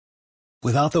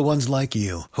Without the ones like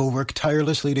you, who work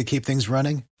tirelessly to keep things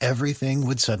running, everything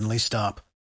would suddenly stop.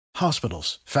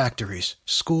 Hospitals, factories,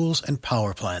 schools, and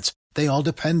power plants, they all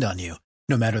depend on you.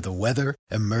 No matter the weather,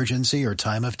 emergency, or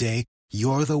time of day,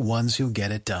 you're the ones who get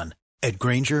it done. At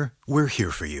Grainger, we're here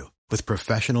for you with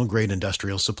professional-grade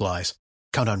industrial supplies.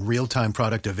 Count on real-time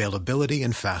product availability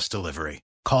and fast delivery.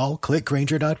 Call,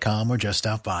 clickgrainger.com, or just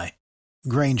stop by.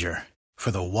 Grainger, for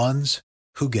the ones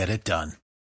who get it done.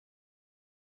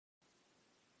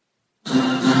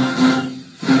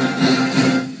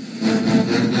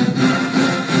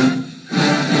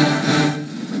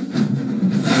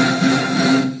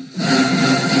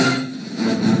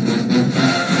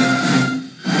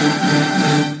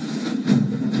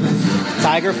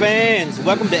 Tiger fans,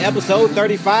 welcome to episode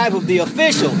 35 of the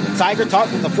official Tiger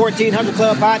Talk with the 1400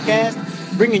 Club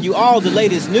podcast, bringing you all the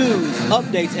latest news,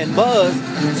 updates, and buzz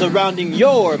surrounding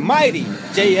your mighty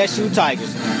JSU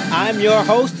Tigers. I'm your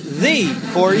host, the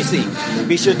Corey C.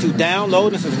 Be sure to download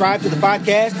and subscribe to the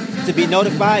podcast to be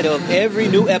notified of every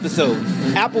new episode.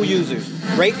 Apple users,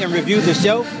 rate and review the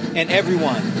show, and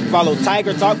everyone, follow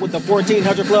Tiger Talk with the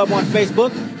 1400 Club on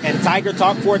Facebook and Tiger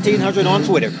Talk 1400 on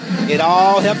Twitter. It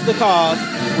all helps the cause,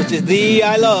 which is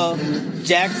I love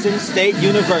Jackson State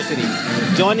University.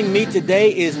 Joining me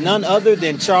today is none other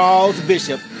than Charles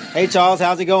Bishop. Hey, Charles,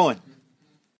 how's it going?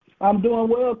 I'm doing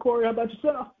well, Corey. How about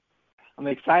yourself? I'm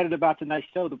excited about tonight's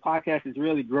show. The podcast is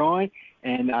really growing,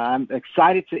 and I'm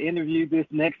excited to interview this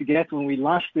next guest. When we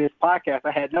launched this podcast,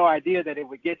 I had no idea that it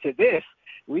would get to this.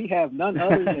 We have none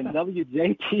other than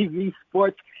WJTV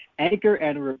Sports anchor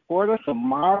and reporter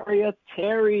Samaria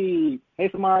Terry. Hey,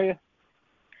 Samaria.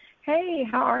 Hey,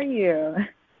 how are you?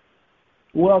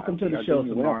 Welcome to the show,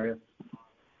 Samaria.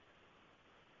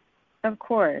 Of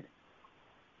course.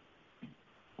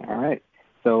 All right.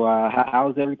 So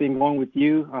how's everything going with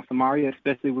you, Samaria,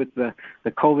 especially with the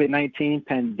COVID-19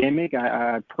 pandemic?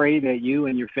 I pray that you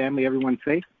and your family, everyone's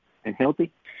safe and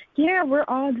healthy. Yeah, we're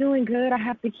all doing good. I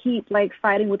have to keep,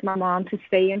 fighting with my mom to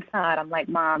stay inside. I'm like,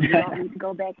 Mom, you don't need to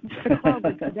go back to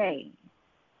COVID today.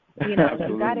 You know,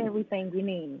 you got everything you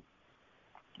need.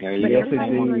 Yeah, but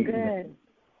everybody's doing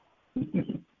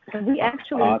good. So we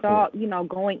actually thought,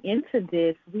 going into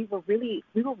this, we were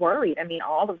worried. I mean,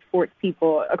 all the sports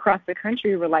people across the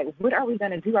country were like, what are we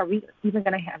going to do? Are we even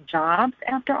going to have jobs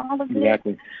after all of this?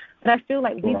 Exactly. But I feel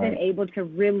like we've been able to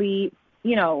really,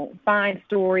 find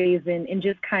stories and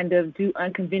just kind of do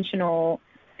unconventional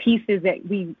pieces that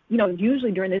we,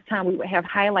 usually during this time we would have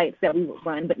highlights that we would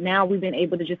run. But now we've been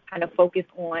able to just kind of focus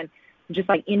on just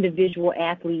like individual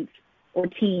athletes or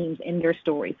teams and their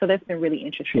stories. So that's been really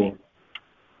interesting.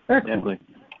 Sure. Definitely.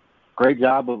 Great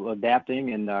job of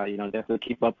adapting and, definitely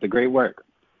keep up the great work.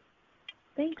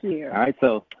 Thank you. All right.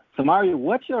 So, Samaria,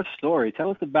 what's your story?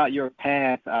 Tell us about your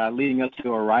path leading up to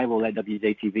your arrival at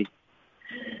WJTV.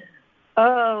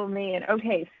 Oh, man.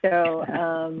 Okay. So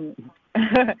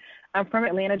I'm from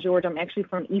Atlanta, Georgia. I'm actually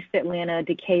from East Atlanta,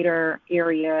 Decatur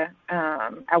area.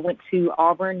 I went to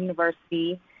Auburn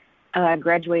University. I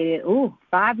graduated,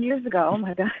 5 years ago. Oh,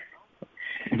 my God.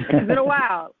 It's been a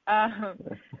while.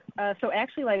 So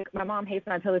actually, my mom hates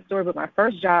when I tell this story, but my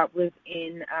first job was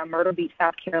in Myrtle Beach,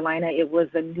 South Carolina. It was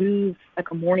a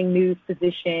morning news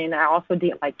position. I also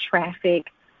did traffic,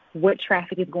 what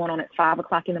traffic is going on at 5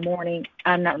 o'clock in the morning.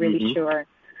 I'm not really sure.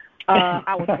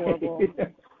 I was horrible.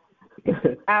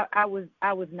 I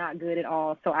was not good at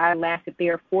all. So I lasted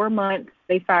there 4 months.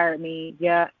 They fired me.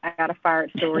 Yeah, I got a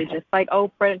fired story, just like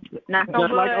Oprah. Not so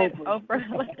good, like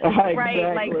Oprah.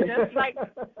 Right?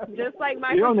 Just like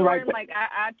Michael You're on the Jordan. right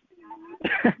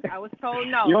I was told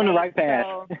no. You're on the right path.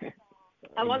 So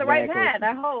I'm on the right path,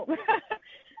 I hope.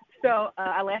 So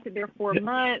I lasted there 4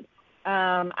 months.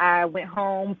 I went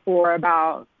home for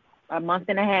about a month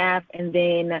and a half, and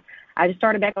then I just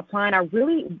started back applying. I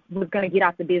really was going to get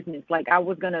out the business. I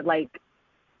was going to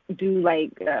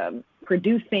do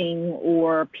producing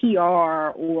or PR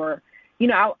or,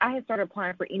 I had started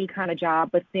applying for any kind of job,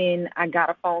 but then I got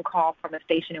a phone call from a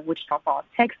station in Wichita Falls,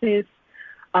 Texas,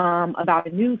 about a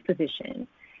news position.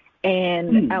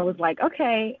 And I was like,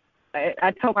 okay.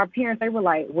 I told my parents, they were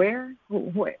like, where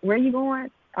are you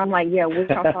going? I'm like, yeah,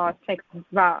 Wichita Falls, Texas,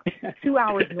 about 2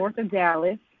 hours north of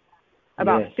Dallas.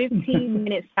 About 15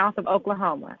 minutes south of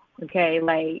Oklahoma, okay?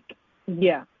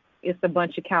 It's a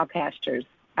bunch of cow pastures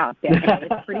out there.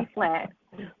 It's pretty flat.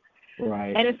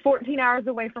 Right. And it's 14 hours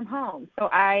away from home. So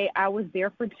I was there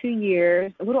for 2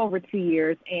 years, a little over 2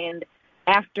 years, and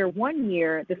after 1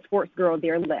 year, the sports girl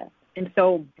there left. And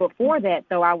so before that,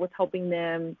 though, I was helping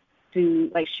them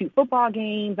to shoot football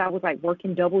games. I was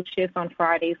working double shifts on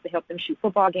Fridays to help them shoot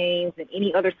football games and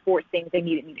any other sports things they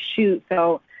needed me to shoot.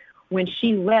 So when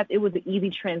she left, it was an easy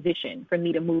transition for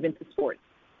me to move into sports.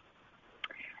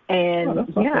 And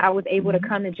I was able to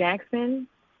come to Jackson,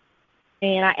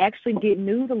 and I actually did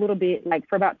news a little bit, like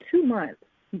for about 2 months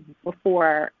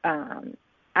before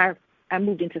I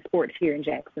moved into sports here in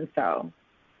Jackson. So,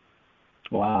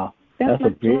 wow, that's a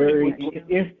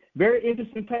very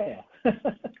interesting path.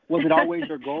 Was it always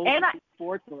your goal to do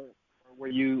sports, or were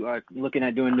you looking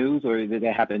at doing news, or did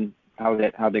that happen? How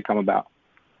did they come about?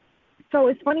 So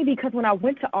it's funny because when I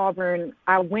went to Auburn,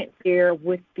 I went there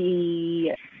with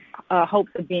the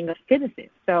hopes of being a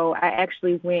physicist. So I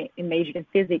actually went and majored in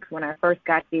physics when I first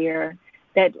got there.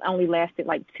 That only lasted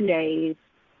like 2 days.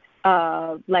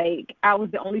 Like I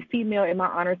was the only female in my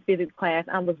honors physics class.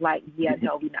 I was like, yeah,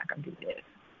 no, we're not going to do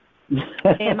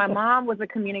this. And my mom was a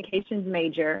communications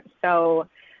major. So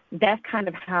that's kind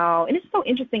of how, and it's so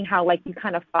interesting how like you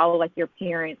kind of follow like your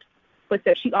parents'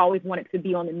 footsteps. She always wanted to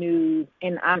be on the news,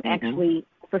 and I'm actually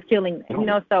fulfilling that, you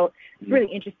know, so it's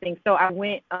really interesting. So I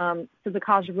went to the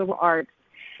College of Liberal Arts,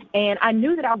 and I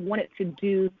knew that I wanted to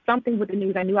do something with the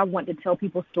news. I knew I wanted to tell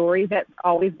people stories. That's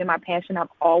always been my passion. I've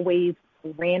always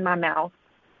ran my mouth,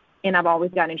 and I've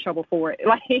always gotten in trouble for it.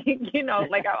 Like, you know,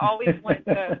 like I always wanted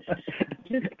to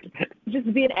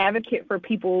just be an advocate for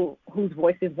people whose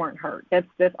voices weren't heard.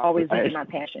 That's always been my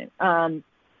passion.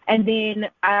 And then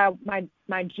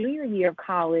my junior year of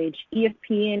college,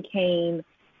 ESPN came,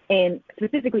 and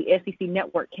specifically SEC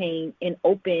Network came and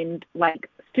opened like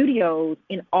studios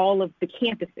in all of the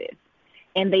campuses.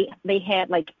 And they had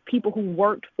like people who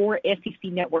worked for SEC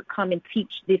Network come and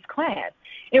teach this class.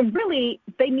 And really,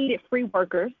 they needed free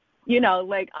workers. You know,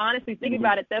 like honestly, thinking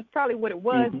about it, that's probably what it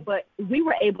was. But we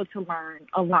were able to learn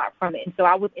a lot from it. And so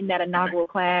I was in that inaugural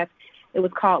class. It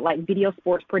was called like video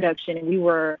sports production, and we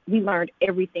learned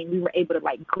everything. We were able to be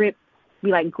like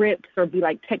grips or be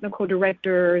like technical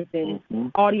directors and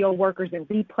audio workers and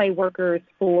replay workers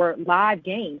for live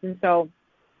games. And so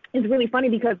it's really funny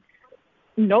because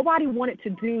nobody wanted to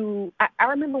do. I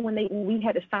remember when we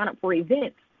had to sign up for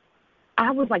events,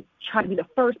 I was like trying to be the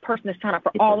first person to sign up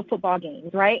for all the football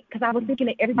games, right? Because I was thinking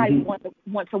that everybody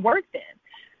want to work then.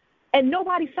 And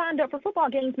nobody signed up for football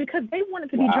games because they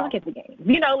wanted to be drunk at the game.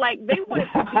 You know, like they wanted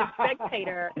to be a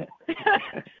spectator.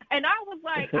 And I was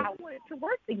like, I wanted to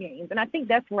work the games. And I think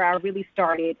that's where I really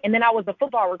started. And then I was a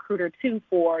football recruiter, too,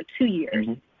 for 2 years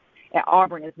at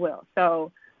Auburn as well.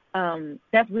 So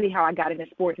that's really how I got into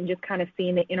sports, and just kind of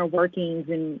seeing the inner workings.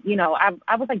 And, you know,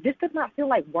 I was like, this does not feel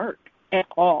like work at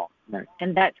all. Right.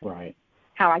 And that's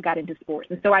how I got into sports.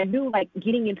 And so I knew like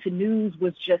getting into news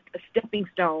was just a stepping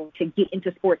stone to get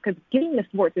into sports, because getting into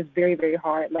sports is very, very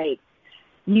hard. Like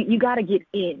you got to get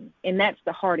in, and that's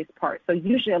the hardest part. So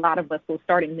usually a lot of us will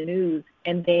start in the news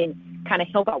and then kind of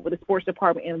help out with the sports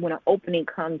department. And when an opening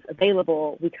comes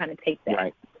available, we kind of take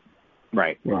that.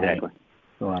 Right. Exactly.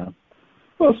 Right.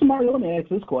 Well, so Mario, let me ask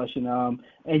this question.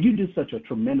 And you do such a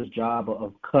tremendous job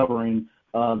of covering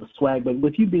the SWAC, but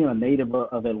with you being a native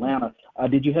of Atlanta,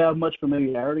 did you have much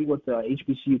familiarity with the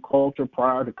HBCU culture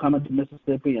prior to coming to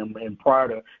Mississippi and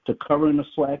prior to covering the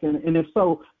SWAC? And if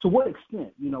so, to what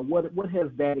extent? You know, what has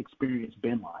that experience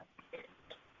been like?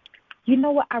 You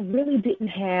know what? I really didn't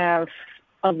have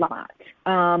a lot.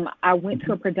 I went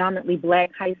to a predominantly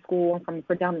black high school. I'm from a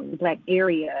predominantly black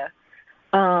area.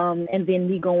 And then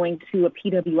me going to a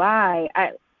PWI,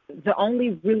 I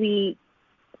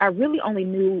really only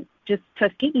knew just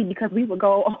Tuskegee because we would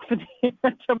go over there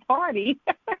to party.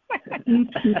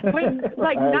 But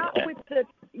like not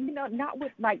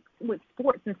with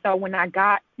sports. And so when I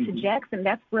got to Jackson,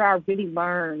 that's where I really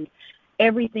learned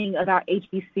everything about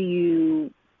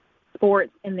HBCU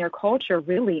sports and their culture,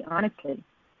 really, honestly.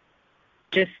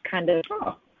 Just kind of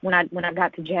when I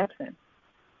got to Jackson.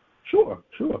 Sure.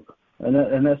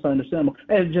 And that's understandable.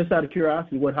 And just out of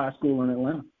curiosity, what high school in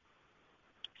Atlanta?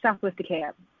 Southwest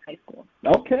DeKalb High School.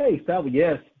 Okay,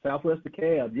 Southwest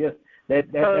DeKalb. Yes, that's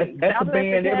a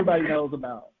band everybody knows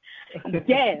about.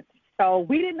 Yes. So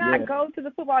we did not go to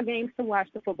the football games to watch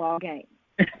the football game.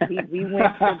 We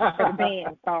went to the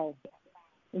band. So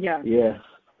yeah. Yes,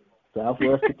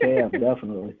 Southwest DeKalb,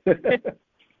 definitely.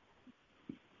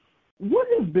 What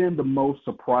has been the most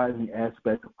surprising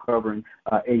aspect of covering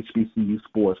HBCU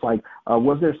sports? Like,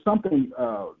 was there something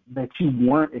that you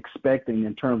weren't expecting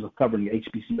in terms of covering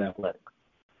HBCU athletics?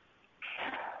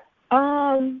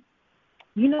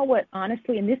 You know what,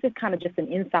 honestly, and this is kind of just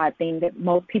an inside thing that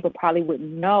most people probably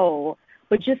wouldn't know,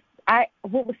 but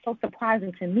what was so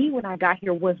surprising to me when I got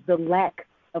here was the lack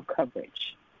of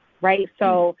coverage, right?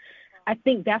 So I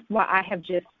think that's why I have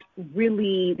just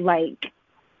really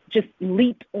just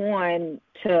leaped on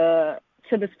to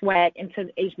the SWAC and to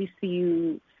the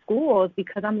HBCU schools,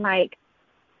 because I'm like,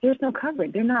 there's no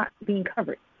coverage. They're not being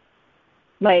covered.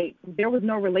 Like, there was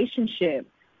no relationship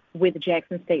with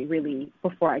Jackson State really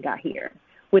before I got here,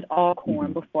 with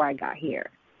Alcorn before I got here.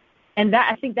 And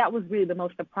that, I think that was really the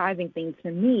most surprising thing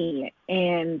to me.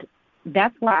 And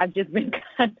that's why I've just been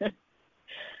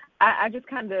I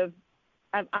feel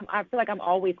like I'm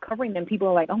always covering them. People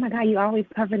are like, oh my God, you're always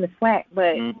covering the SWAC,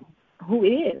 but who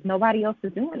is? Nobody else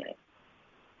is doing it.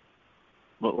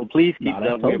 Well, please keep it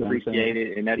up. We appreciate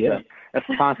it, and that's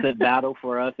a constant battle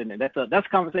for us, and that's a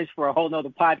conversation for a whole nother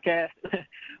podcast.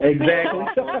 Exactly.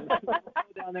 Down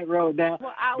that road now.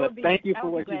 Well, thank you for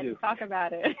what you do. Talk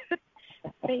about it.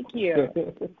 Thank you.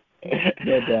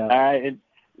 All right, and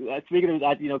speaking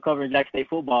of covering Jackson State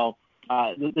football,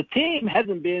 the team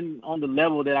hasn't been on the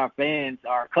level that our fans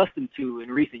are accustomed to in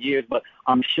recent years, but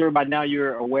I'm sure by now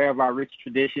you're aware of our rich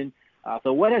tradition.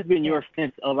 So what has been your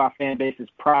sense of our fan base's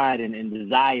pride and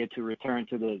desire to return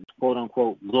to the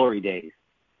quote-unquote glory days?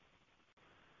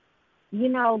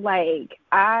 Like,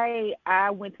 I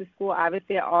went to school,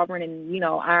 obviously, at Auburn and,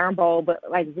 Iron Bowl, but,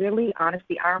 like, really,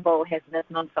 honestly, Iron Bowl has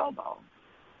nothing on Soul Bowl.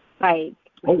 Like,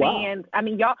 fans, I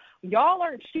mean, y'all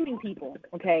aren't shooting people,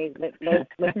 okay? Let's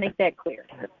make that clear.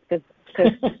 Because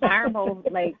Iron Bowl,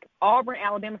 like, Auburn,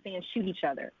 Alabama fans shoot each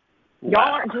other. Y'all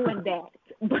aren't doing that,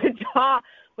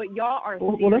 but y'all are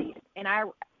serious. And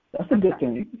that's a good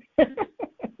thing.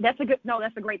 That's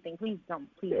a great thing. Please don't.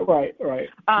 Right.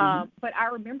 But I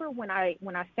remember when I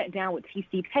sat down with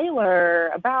T.C. Taylor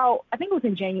about, I think it was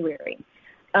in January.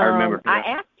 I remember. I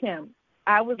asked him.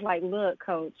 I was like, "Look,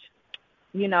 Coach,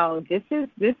 this is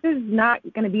not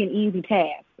going to be an easy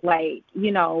task. Like,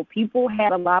 people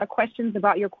had a lot of questions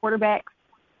about your quarterbacks,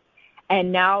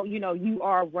 and now you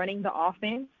are running the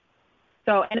offense."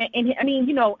 So, and I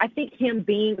mean, I think him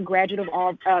being a graduate of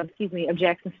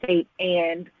Jackson State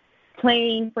and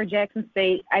playing for Jackson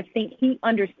State, I think he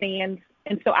understands,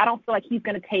 and so I don't feel like he's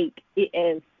going to take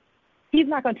it he's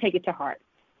not going to take it to heart,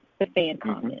 the fan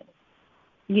comments.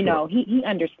 He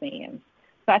understands.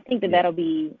 So I think that'll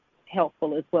be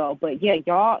helpful as well. But yeah,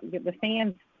 y'all, the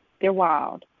fans, they're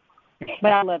wild,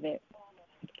 but I love it.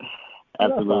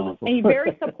 Absolutely. And he's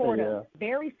very supportive,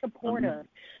 very supportive.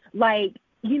 Like,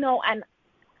 and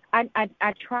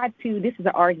I tried to, this is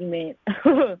an argument,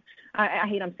 I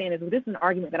hate I'm saying this, but this is an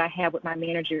argument that I have with my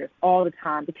managers all the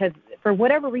time because for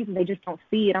whatever reason they just don't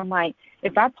see it. I'm like,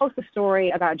 if I post a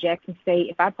story about Jackson State,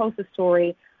 if I post a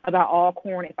story about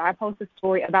Alcorn, if I post a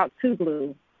story about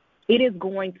Tougaloo, it is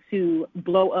going to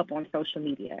blow up on social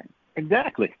media.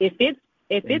 Exactly. If it's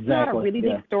not a really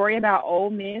big story about Ole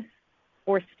Miss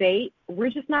or State, we're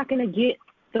just not going to get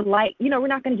the we're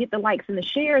not going to get the likes and the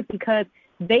shares because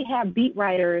they have beat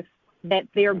writers that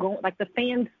they're going, like the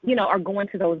fans, are going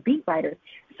to those beat writers.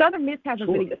 Southern Miss has a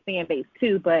really good fan base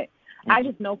too, but I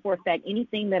just know for a fact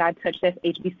anything that I touch that's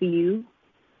HBCU,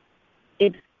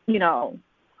 it's, it's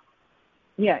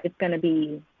going to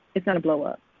blow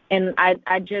up. And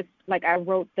I just, like, I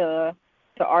wrote the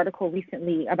article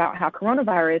recently about how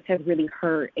coronavirus has really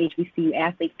hurt HBCU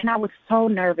athletes, and I was so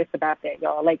nervous about that,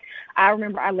 y'all. Like, I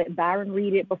remember I let Byron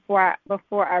read it before I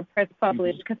press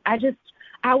publish because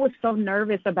I was so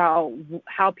nervous about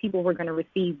how people were going to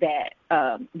receive that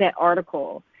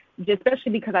article,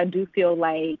 especially because I do feel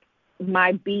like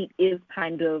my beat is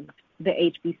kind of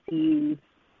the HBCUs.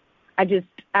 I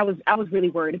was really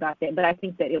worried about that, but I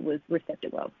think that it was received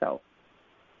well. So.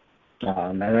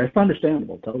 That's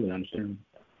understandable. Totally understandable.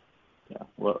 Yeah.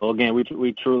 Well, again,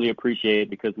 we truly appreciate it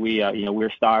because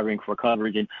we're starving for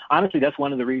coverage, and honestly, that's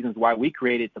one of the reasons why we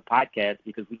created the podcast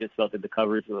because we just felt that the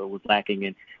coverage was lacking,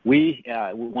 and we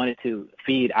wanted to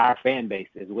feed our fan base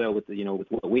as well with the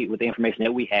information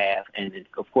that we have, and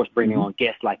of course, bringing on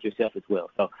guests like yourself as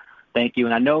well. So, thank you,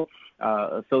 and I know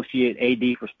Associate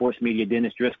AD for Sports Media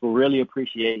Dennis Driscoll really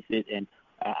appreciates it, and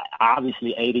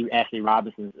obviously, AD Ashley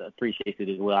Robinson appreciates it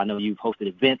as well. I know you've hosted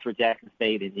events for Jackson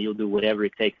State, and you'll do whatever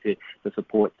it takes to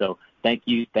support. So thank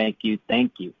you. Thank you.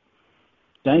 It's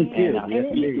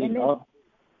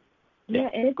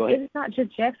not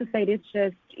just Jackson State. It's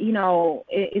just,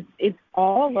 it's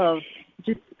all of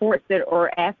just sports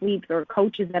or athletes or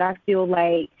coaches that I feel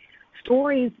like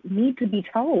stories need to be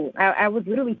told. I was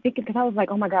literally thinking because I was like,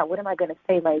 oh, my God, what am I going to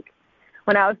say? Like,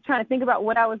 when I was trying to think about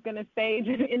what I was going to say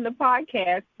in the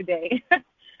podcast today.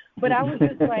 But I was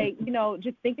just like,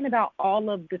 just thinking about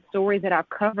all of the stories that I've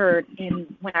covered.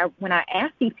 And when I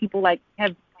ask these people, like,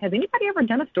 has anybody ever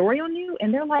done a story on you?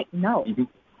 And they're like, no.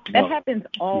 That happens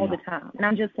all the time. And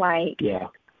I'm just like,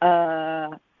 like I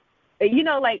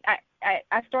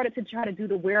started to try to do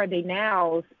the Where Are They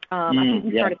Nows. I think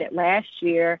we started that last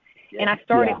year. And I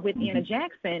started with Anna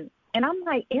Jackson. And I'm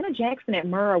like, Anna Jackson at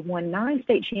Murrah won 9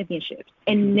 state championships,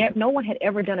 and no one had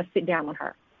ever done a sit-down with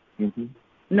her. Mm-hmm.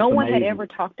 No one had ever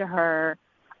talked to her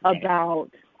about,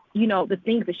 the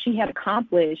things that she had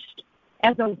accomplished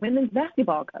as a women's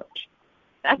basketball coach.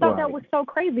 I thought that was so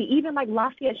crazy. Even like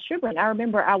Lafayette Stribling, I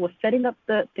remember I was setting up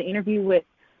the interview with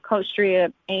Coach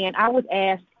Strib, and I was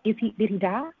asked, did he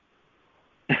die?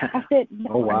 I said,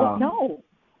 oh, wow.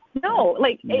 No.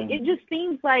 Like, it just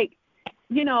seems like,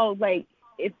 like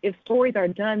if stories are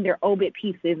done, they're obit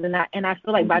pieces, and I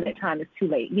feel like by that time it's too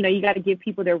late. You got to give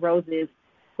people their roses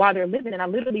while they're living. And I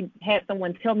literally had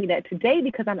someone tell me that today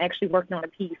because I'm actually working on a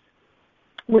piece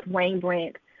with Wayne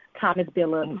Brent, Thomas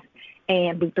Billups,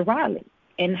 and Luther Riley,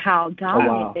 and how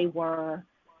dominant they were.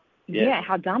 Yeah,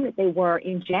 how dominant they were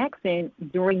in Jackson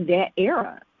during that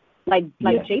era. Like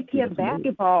JPS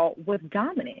basketball was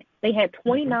dominant. They had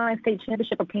 29 state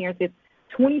championship appearances,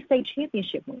 20 state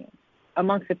championship wins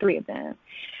amongst the 3 of them.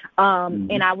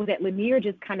 And I was at Lanier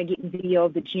just kind of getting video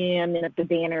of the gym and of the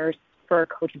banners for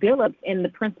Coach Billups, and the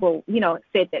principal,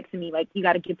 said that to me, like, you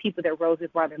got to give people their roses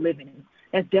while they're living. And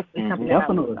that's definitely something that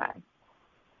I live by.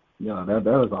 Yeah, that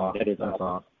was awesome. That's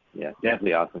awesome. Yeah,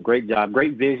 definitely awesome. Great job.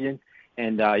 Great vision.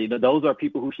 And, those are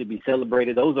people who should be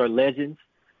celebrated. Those are legends.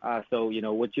 So,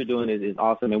 what you're doing is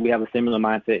awesome. And we have a similar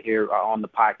mindset here on the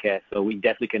podcast. So we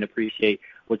definitely can appreciate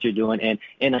what you're doing. And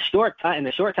in the short time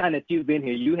that you've been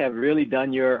here, you have really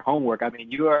done your homework. I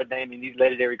mean, you are naming these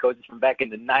legendary coaches from back in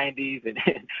the 90s and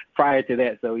prior to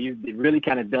that. So you've really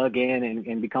kind of dug in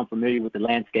and become familiar with the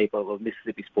landscape of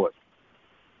Mississippi sports.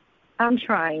 I'm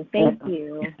trying. Thank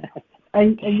you.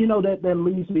 And that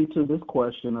leads me to this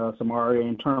question, Samaria,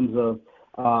 in terms of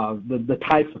the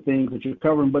types of things that you're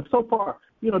covering. But so far,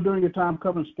 during your time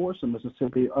covering sports in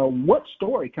Mississippi, what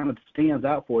story kind of stands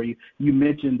out for you? You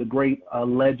mentioned the great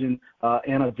legend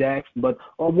Anna Jackson, but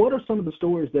what are some of the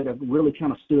stories that have really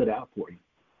kind of stood out for you?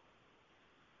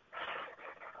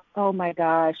 Oh my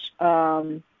gosh.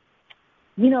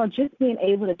 Just being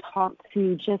able to talk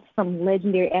to just some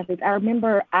legendary athletes. I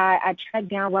remember I tracked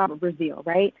down Robert Brazile,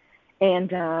 right? And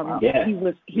he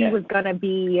was going to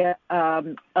be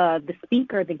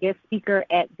the guest speaker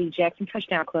at the Jackson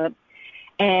Touchdown Club.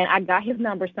 And I got his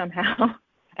number somehow,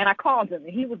 and I called him,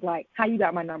 and he was like, "How you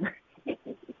got my number?"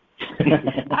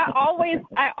 I always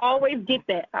get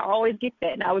that.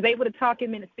 And I was able to talk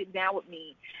him in and sit down with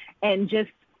me, and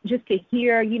just to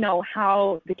hear,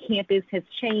 how the campus has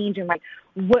changed and like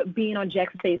what being on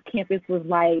Jackson State's campus was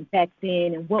like back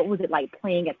then, and what was it like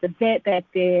playing at the Vet back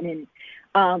then,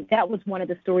 and that was one of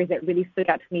the stories that really stood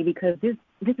out to me because this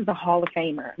is a Hall of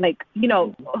Famer. Like,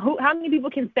 how many people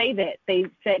can say that they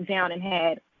sat down and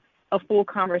had a full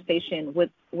conversation with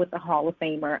a Hall of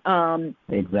Famer?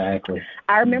 Exactly.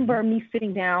 I remember me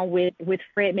sitting down with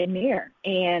Fred McNair,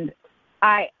 and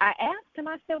I asked him,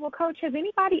 I said, well, Coach, has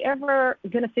anybody ever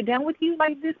going to sit down with you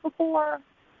like this before?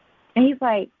 And he's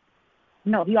like,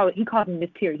 no. He calls me Miss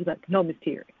Terry. He's like, no, Miss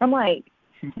Terry. I'm like,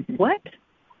 what?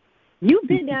 You've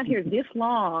been down here this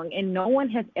long, and no one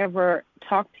has ever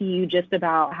talked to you just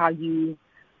about how you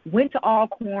went to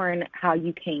Alcorn, how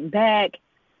you came back,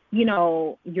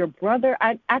 your brother.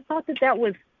 I thought that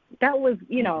was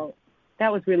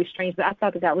really strange, but I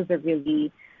thought that was a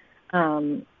really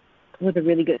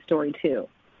good story too.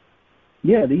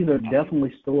 Yeah, these are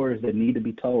definitely stories that need to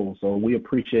be told. So we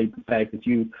appreciate the fact that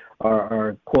you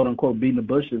are quote unquote beating the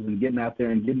bushes and getting out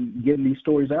there and getting these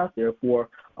stories out there for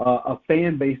a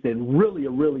fan base that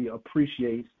really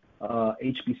appreciates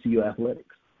HBCU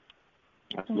athletics.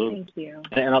 Absolutely. Thank you.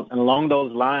 And along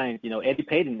those lines, Eddie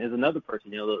Payton is another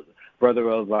person, the brother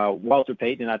of Walter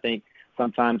Payton. I think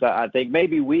sometimes I think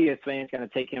maybe we as fans kind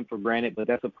of take him for granted, but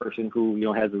that's a person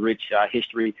who, has a rich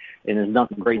history and has done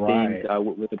some great things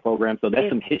with the program. So that's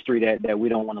some history that we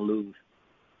don't want to lose.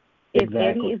 If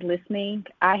Eddie is listening,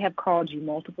 I have called you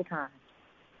multiple times.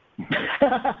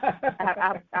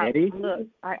 Eddie? Look,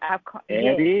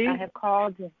 Eddie? I have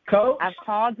called him. Coach? I've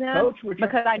called him Coach,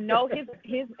 because I know his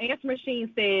answer machine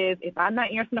says if I'm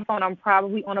not answering the phone, I'm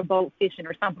probably on a boat fishing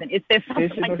or something. It says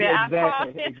something like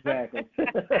that. Exactly.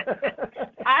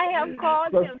 I have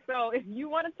called him, so if you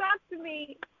want to talk to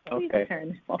me, please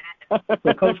turn the phone.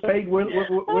 So, Coach Payton, we're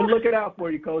looking out for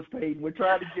you, Coach Payton. We're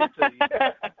trying to get to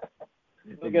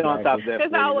you. We'll get on top of that.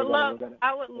 Because I would love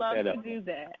to do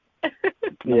that.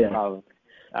 No problem.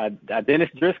 Dennis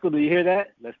Driscoll, do you hear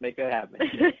that? Let's make that happen.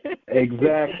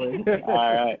 Exactly.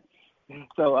 All right.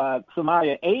 So,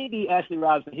 Samaria, A.D. Ashley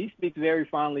Robinson, he speaks very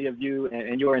fondly of you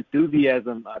and your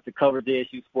enthusiasm to cover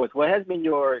JSU sports. What has been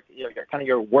your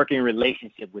working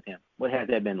relationship with him? What has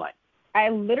that been like? I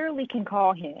literally can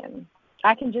call him.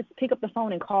 I can just pick up the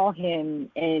phone and call him,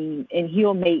 and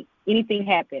he'll make anything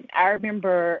happened. I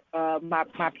remember my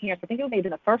parents, I think it was maybe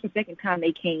the first or second time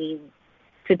they came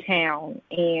to town,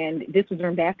 and this was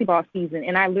during basketball season,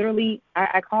 and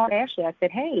I called Ashley. I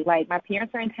said, hey, like, my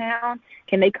parents are in town.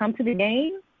 Can they come to the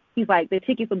game? He's like, the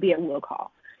tickets will be at will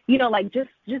call. You know, like, just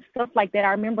stuff like that.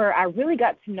 I remember I really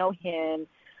got to know him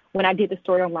when I did the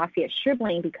story on Lafayette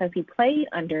Stribling, because he played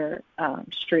under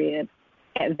Strib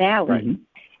at Valor. Mm-hmm.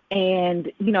 And,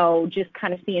 you know, just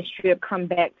kind of seeing Strib come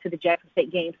back to the Jackson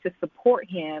State games to support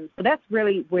him. So that's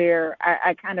really where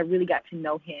I kind of really got to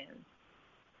know him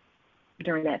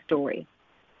during that story.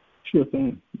 Sure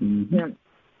thing. Mm-hmm.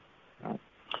 Yeah.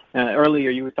 Earlier,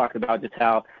 you were talking about just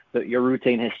how your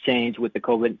routine has changed with the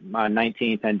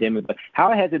COVID-19 pandemic, but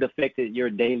how has it affected your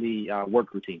daily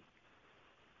work routine?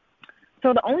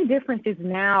 So the only difference is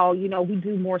now, you know, we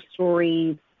do more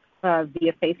stories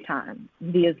via FaceTime,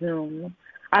 via Zoom.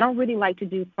 I don't really like to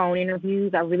do phone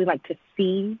interviews. I really like to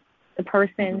see the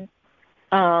person.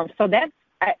 So that's,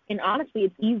 and honestly,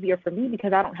 it's easier for me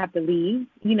because I don't have to leave.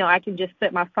 You know, I can just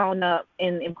set my phone up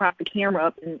and prop the camera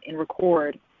up and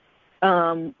record.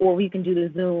 Or we can do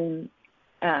the Zoom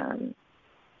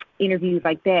interviews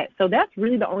like that. So that's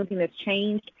really the only thing that's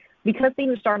changed. Because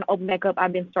things are starting to open back up,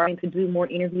 I've been starting to do more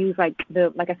interviews. Like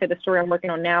I said, the story I'm working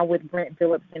on now with Brent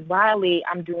Phillips and Wiley,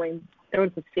 I'm doing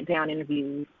those sit-down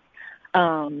interviews.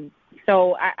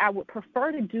 So I would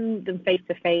prefer to do them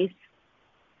face-to-face.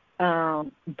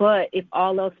 But if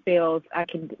all else fails,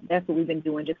 that's what we've been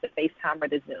doing, just the FaceTime or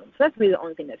the Zoom. So that's really the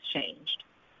only thing that's changed.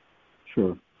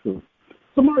 Sure. So,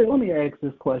 Mario, let me ask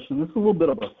this question. It's a little bit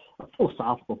of a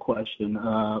philosophical question.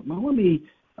 Let me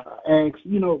ask,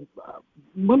 you know,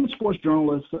 women sports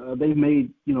journalists, they've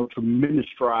made, you know, tremendous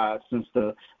strides since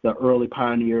the early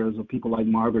pioneers of people like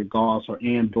Margaret Goss or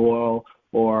Ann Doyle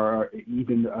or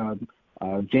even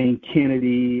Jane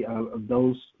Kennedy,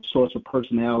 those sorts of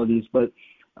personalities. But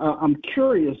I'm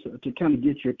curious to kind of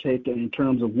get your take in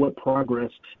terms of what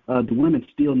progress do women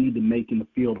still need to make in the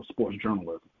field of sports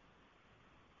journalism?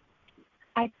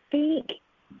 I think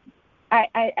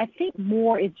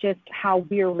more is just how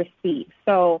we're received.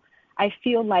 So I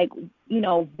feel like, you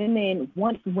know,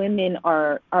 once women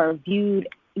are viewed,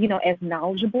 you know, as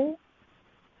knowledgeable,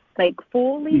 like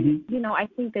fully, mm-hmm. you know, I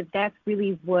think that's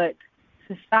really what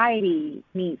society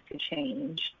needs to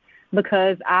change.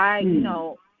 Because you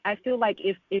know, I feel like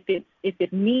if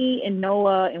it's me and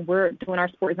Noah and we're doing our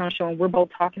Sports Zone show and we're both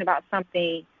talking about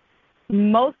something,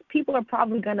 most people are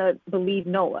probably gonna believe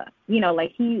Noah. You know,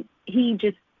 like he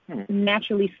just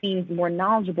naturally seems more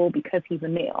knowledgeable because he's a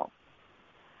male.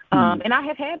 And I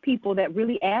have had people that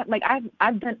really ask, like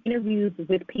I've done interviews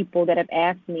with people that have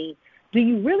asked me, do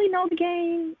you really know the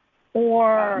game?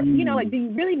 Or, you know, like, do you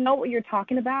really know what you're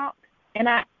talking about? And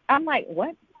I'm like,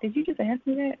 what? Did you just ask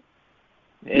me that?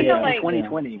 You know, like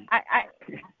 2020.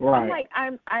 I'm like,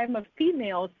 I'm a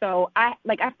female, so I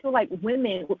feel like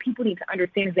women, what people need to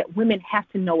understand is that women have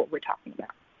to know what we're talking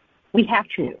about. We have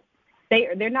to.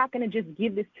 They're not going to just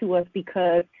give this to us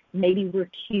because maybe we're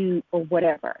cute or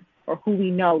whatever, or who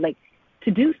we know. Like,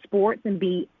 to do sports and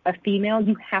be a female,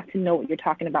 you have to know what you're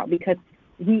talking about because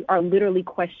we are literally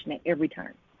questioned at every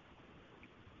turn.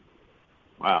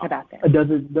 Wow. About that. Does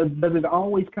it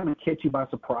always kind of catch you by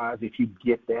surprise if you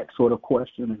get that sort of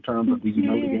question in terms of do you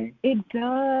know the game? It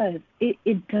does.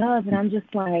 It does, and I'm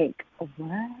just like,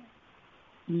 what?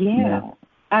 Yeah.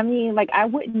 I mean, like I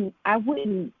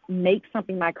wouldn't make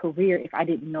something my career if I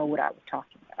didn't know what I was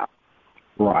talking about.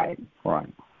 Right.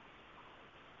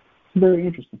 Very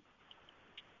interesting.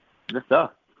 Good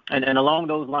stuff. And along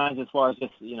those lines, as far as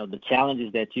just, you know, the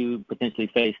challenges that you potentially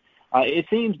face, it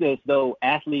seems as though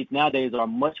athletes nowadays are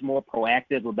much more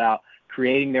proactive about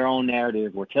creating their own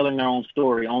narrative or telling their own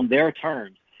story on their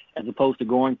terms, as opposed to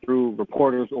going through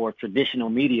reporters or traditional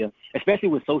media, especially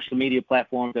with social media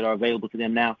platforms that are available to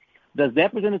them now. Does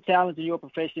that present a challenge in your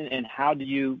profession, and how would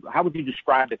you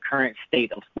describe the current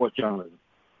state of sports journalism?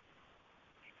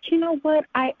 You know what?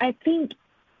 I think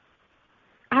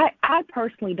I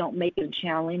personally don't make it a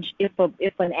challenge. If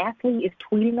an athlete is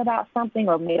tweeting about something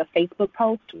or made a Facebook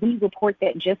post, we report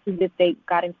that just as if they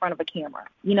got in front of a camera.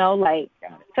 You know, like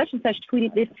such and such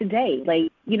tweeted this today.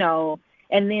 Like, you know,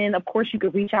 and then of course you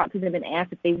could reach out to them and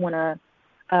ask if they want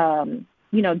to,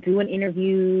 you know, do an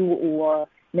interview or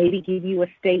maybe give you a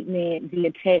statement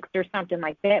via text or something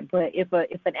like that. But if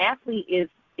an athlete is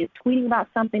tweeting about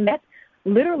something, that's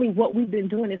literally what we've been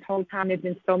doing this whole time. There's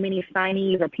been so many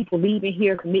signees or people leaving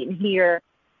here, committing here.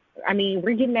 I mean,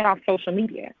 we're getting that off social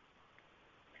media.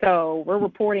 So we're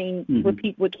reporting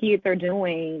what kids are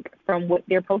doing from what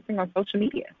they're posting on social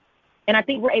media. And I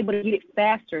think we're able to get it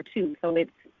faster, too. So it's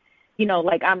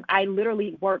like I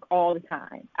literally work all the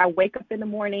time. I wake up in the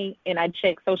morning and I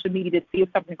check social media to see if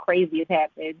something crazy has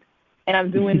happened, and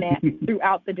I'm doing that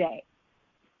throughout the day.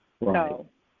 Right. So.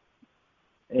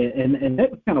 And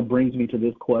that kind of brings me to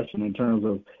this question in terms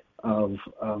of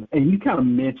and you kind of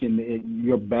mentioned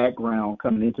your background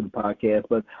coming into the podcast,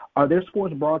 but are there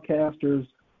sports broadcasters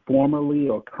formerly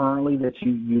or currently that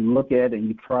you look at and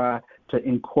you try to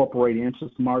incorporate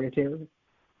into Samaria Terry?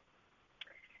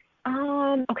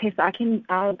 Okay, so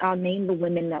I'll name the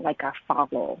women that like I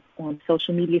follow on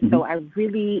social media. Mm-hmm. So I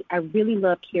really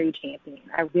love Carrie Champion.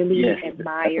 I really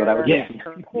admire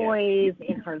her poise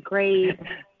and her grace,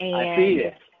 and I see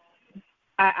it.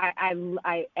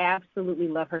 I absolutely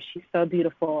love her. She's so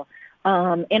beautiful.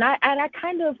 And I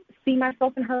kind of see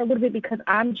myself in her a little bit because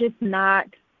I'm just not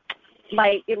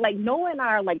like Noah and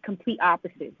I are like complete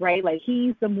opposites, right? Like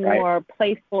he's the more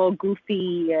playful,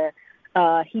 goofy.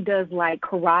 He does like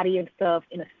karate and stuff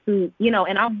in a suit,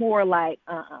 and I'm more like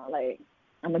I'm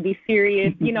gonna be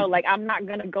serious, like I'm not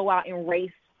gonna go out and race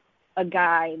a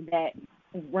guy that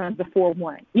runs the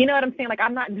 4-1. You know what I'm saying? Like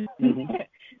I'm not.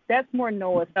 That's more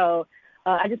Noah. So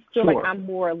I just feel like I'm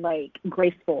more like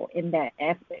graceful in that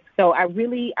aspect. So I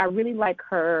really like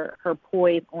her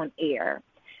poise on air.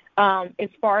 As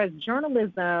far as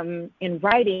journalism and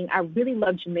writing, I really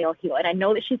love Jemele Hill, and I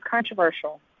know that she's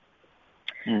controversial.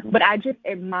 Mm-hmm. But I just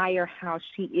admire how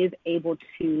she is able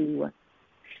to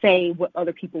say what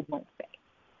other people won't say.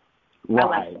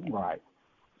 Right.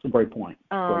 It's a great point.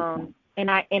 And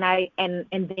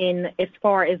then as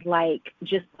far as like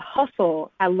just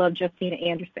hustle, I love Josina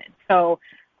Anderson. So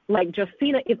like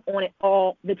Josina is on it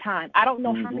all the time. I don't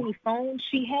know how many phones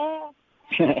she has.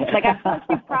 Like I think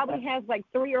she probably has like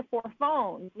 3 or 4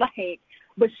 phones.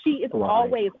 But she is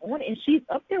always on it, and she's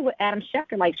up there with Adam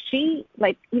Schefter.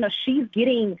 She's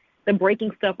getting the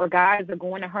breaking stuff, or guys are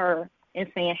going to her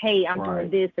and saying, hey, I'm doing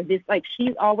this or this. Like,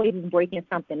 she's always breaking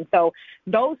something. So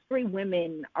those 3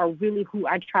 women are really who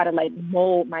I try to, like,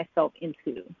 mold myself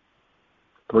into.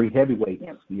 3 heavyweights.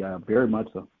 Yeah, very much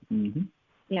so. Mm-hmm.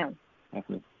 Yeah.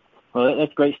 Definitely. Well,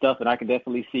 that's great stuff, and I can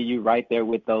definitely see you right there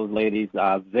with those ladies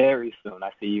very soon.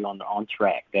 I see you on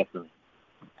track, definitely.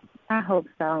 I hope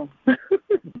so.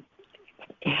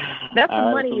 That's where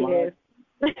the money is.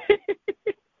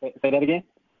 Say that again?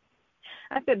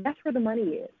 I said that's where the money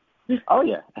is. Oh,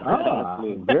 yeah.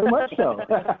 Very much so.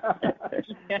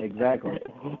 Exactly.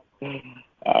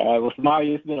 All right. Well,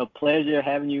 Samaria, it's been a pleasure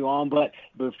having you on. But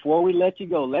before we let you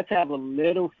go, let's have a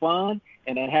little fun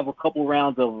and then have a couple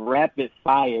rounds of rapid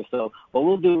fire. So what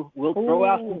we'll do, we'll throw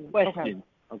out some questions,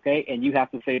 okay? And you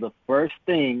have to say the first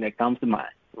thing that comes to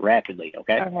mind rapidly,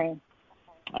 okay? Okay.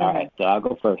 All right. So I'll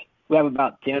go first. We have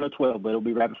about 10 or 12, but it'll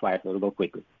be rapid fire, so it'll go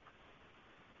quickly.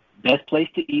 Best place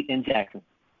to eat in Jackson?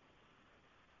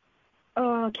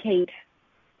 Kate.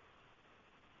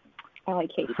 I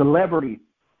like Kate. Celebrity.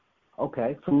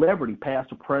 Okay. Celebrity,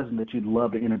 past or present, that you'd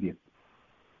love to interview?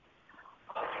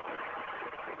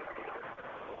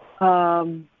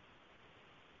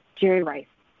 Jerry Rice.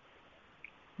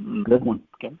 Good one.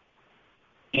 Okay.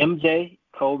 MJ,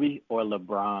 Kobe, or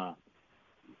LeBron?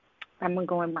 I'm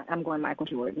going Michael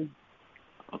Jordan.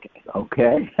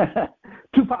 Okay.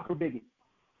 Tupac or Biggie?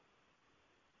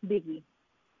 Biggie.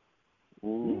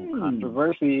 Ooh,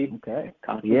 controversy. Okay.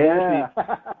 Controversy. Yeah.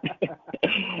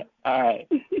 All right.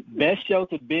 Best show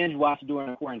to binge watch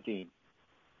during quarantine?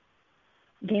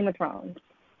 Game of Thrones.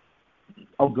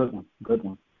 Oh, good one. Good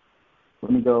one.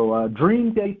 Let me go.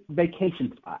 Dream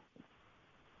vacation spot.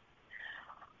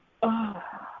 Oh,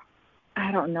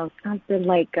 I don't know. Something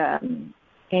like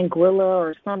Anguilla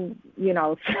or something.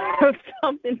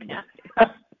 Something.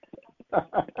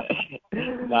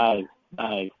 Nice.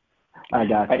 I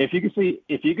got it. If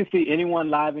you could see anyone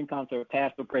live in concert,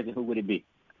 past or present, who would it be?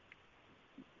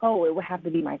 Oh, it would have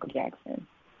to be Michael Jackson.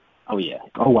 Oh yeah.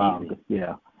 Oh wow.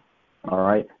 Yeah. All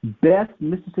right. Best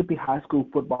Mississippi high school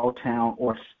football town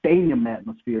or stadium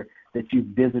atmosphere that you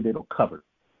visited or covered?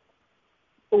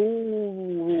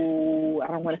 Oh, I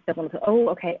don't want to step on the. Oh,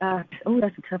 okay. That's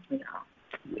a tough one.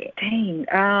 Yeah.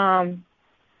 Dang.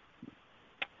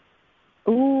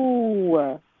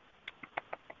 Ooh.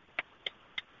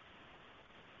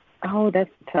 Oh, that's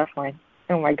a tough one.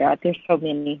 Oh my God, there's so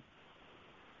many.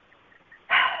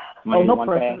 No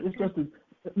pressure. It's just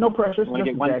no pressure. It's just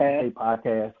a Jackson State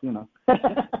podcast,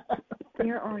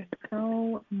 There are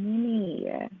so many.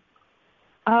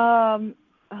 I'm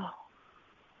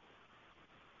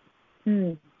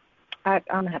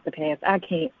gonna have to pass. I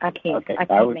can't. Okay. I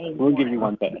can't name. We'll give you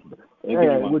one pass.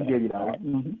 We'll give you that.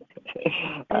 Mm-hmm.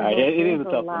 All right. It is a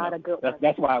tough one.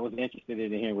 That's why I was interested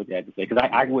in hearing what you had to say, because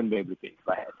I wouldn't be able to pick if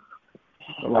I had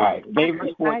All right.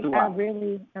 Favorite sport to watch?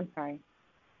 I'm sorry.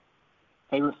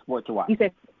 Favorite sport to watch? You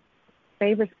said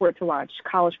favorite sport to watch,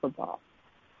 college football.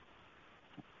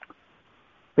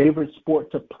 Favorite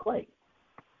sport to play?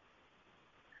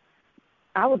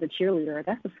 I was a cheerleader.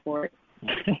 That's a sport.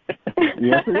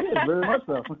 Yes, it is. Very much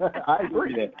so. I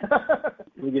agree.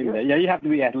 We're getting there. Yeah, you have to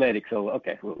be athletic, so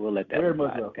okay, we'll let that. Very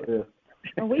much so. Okay. Yeah.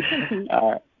 And we compete.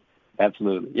 All right.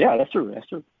 Absolutely. Yeah, that's true.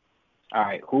 All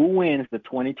right. Who wins the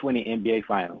 2020 NBA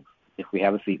Finals if we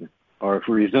have a season or if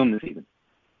we resume the season?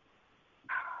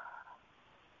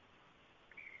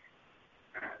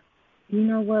 You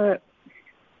know what?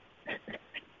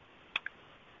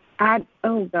 I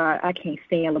can't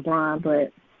stand LeBron,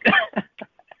 but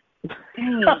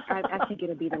dang, I think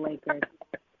it'll be the Lakers.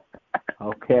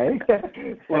 Okay.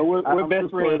 Well, we're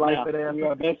best friends now. We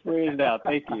are best friends now.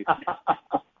 Thank you.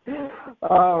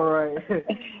 All right.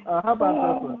 How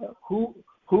about this one?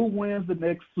 Who wins the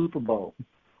next Super Bowl?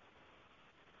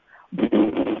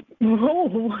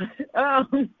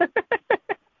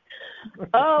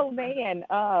 Oh man.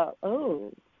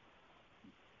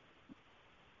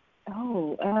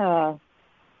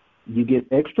 You get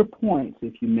extra points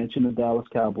if you mention the Dallas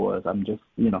Cowboys. I'm just,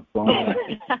 throwing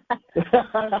it out.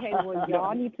 Okay, well,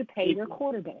 y'all need to pay your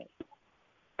quarterback.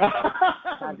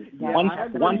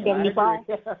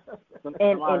 $175? And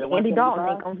Andy Dalton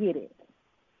ain't going to get it.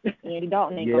 Andy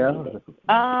Dalton ain't going to get it.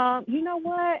 You know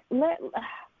what?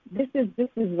 This is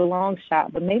a long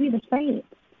shot, but maybe the Saints.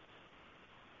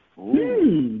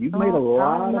 You've made a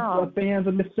lot of fans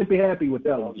of Mississippi happy with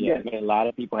that one. Yeah, made a lot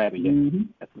of people happy. Yeah.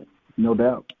 Mm-hmm. No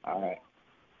doubt. All right.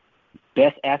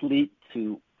 Best athlete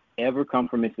to ever come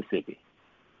from Mississippi.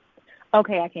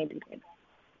 Okay, I can't do that.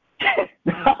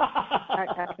 I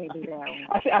can't do that one.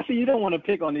 I see you don't want to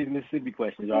pick on these Mississippi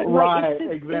questions, right? Right,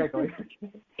 exactly.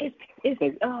 It's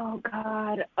oh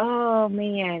God, oh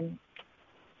man.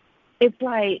 It's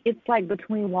like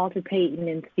between Walter Payton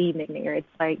and Steve McNair. It's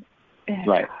like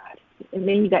right. God. And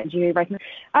then you got Jerry Rice.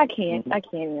 I can't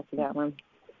answer that one.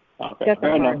 Okay.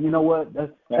 Fair enough. You know what?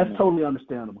 That's totally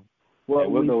understandable. Well,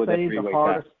 we'll go with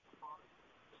that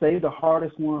save the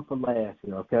hardest one for last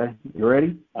here, okay? You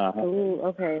ready? Ooh,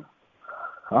 okay.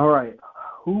 All right.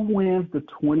 Who wins the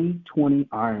 2020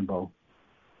 Iron Bowl?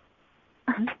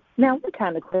 Now, what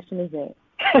kind of question is that?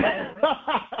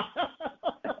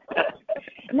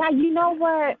 Now, you know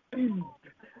what?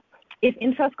 It's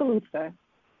in Tuscaloosa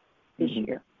this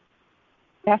year.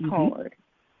 That's hard.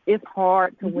 It's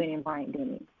hard to win in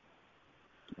Bryant-Denny.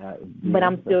 But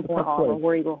I'm still going Auburn.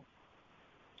 War Eagle.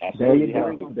 There you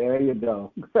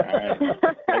go. Right.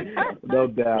 No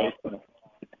doubt.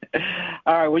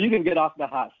 All right, well, you can get off the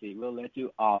hot seat. We'll let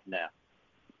you off now.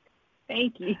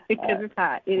 Thank you, because it's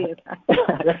hot. It is hot.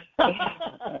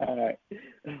 All right.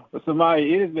 Well,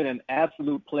 Samari, it has been an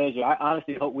absolute pleasure. I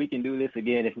honestly hope we can do this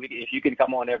again. If you can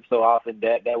come on every so often,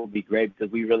 that would be great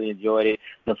because we really enjoyed it.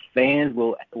 The fans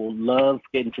will love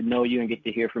getting to know you and get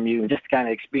to hear from you and just kind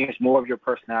of experience more of your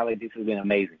personality. This has been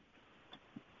amazing.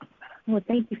 Well,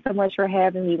 thank you so much for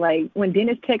having me. Like, when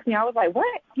Dennis texted me, I was like,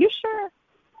 what? You sure?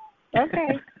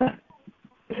 Okay. I've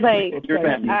had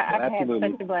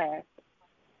such a blast.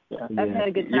 Yeah. I've had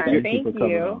a good time. Thank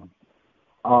you.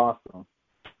 Awesome.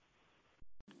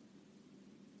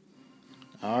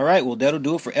 All right, well, that'll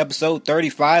do it for episode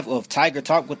 35 of Tiger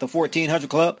Talk with the 1400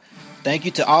 Club. Thank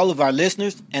you to all of our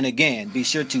listeners. And again, be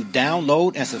sure to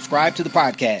download and subscribe to the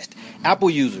podcast.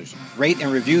 Apple users, rate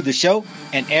and review the show.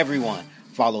 And everyone,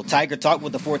 follow Tiger Talk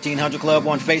with the 1400 Club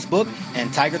on Facebook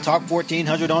and Tiger Talk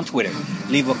 1400 on Twitter.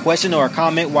 Leave a question or a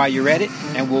comment while you're at it,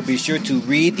 and we'll be sure to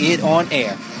read it on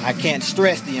air. I can't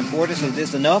stress the importance of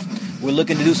this enough. We're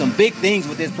looking to do some big things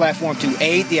with this platform to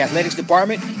aid the athletics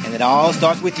department, and it all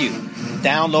starts with you.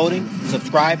 Downloading,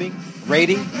 subscribing,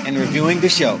 rating, and reviewing the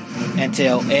show. And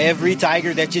tell every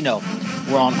Tiger that you know.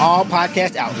 We're on all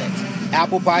podcast outlets.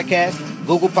 Apple Podcasts,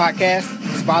 Google Podcasts,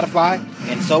 Spotify,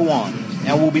 and so on.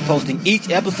 And we'll be posting each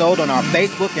episode on our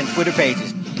Facebook and Twitter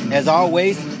pages. As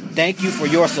always, thank you for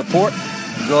your support.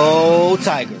 Go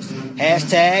Tigers.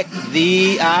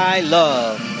 #TheILove.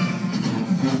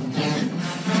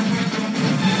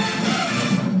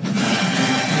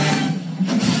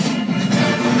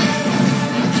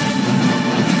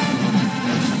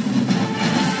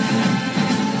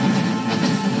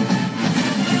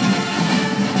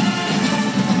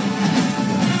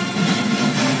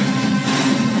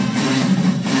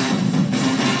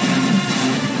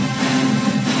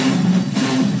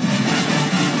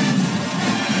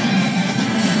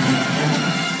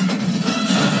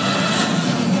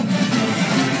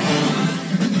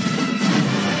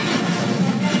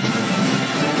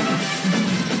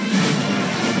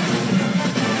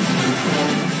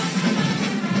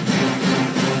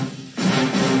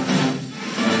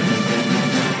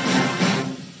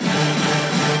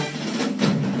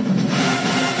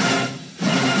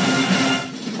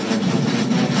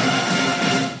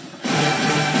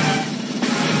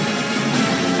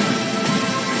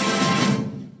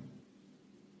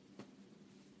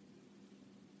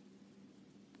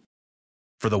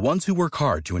 For the ones who work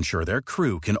hard to ensure their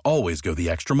crew can always go the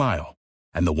extra mile,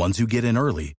 and the ones who get in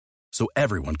early so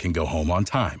everyone can go home on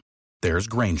time, there's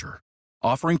Grainger,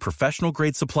 offering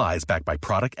professional-grade supplies backed by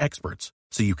product experts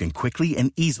so you can quickly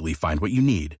and easily find what you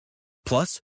need.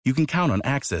 Plus, you can count on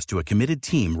access to a committed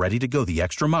team ready to go the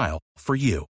extra mile for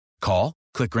you. Call,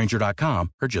 click Grainger.com,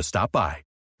 or just stop by.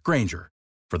 Grainger,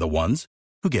 for the ones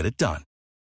who get it done.